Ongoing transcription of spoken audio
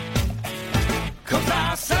'Cause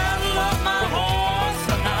I saddle up my horse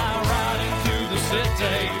and I ride into the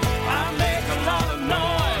city. I make a lot of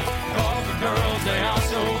noise 'cause the girls, they are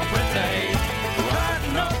so pretty.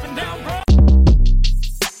 Riding up and down Broad.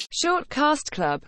 Short Cast Club.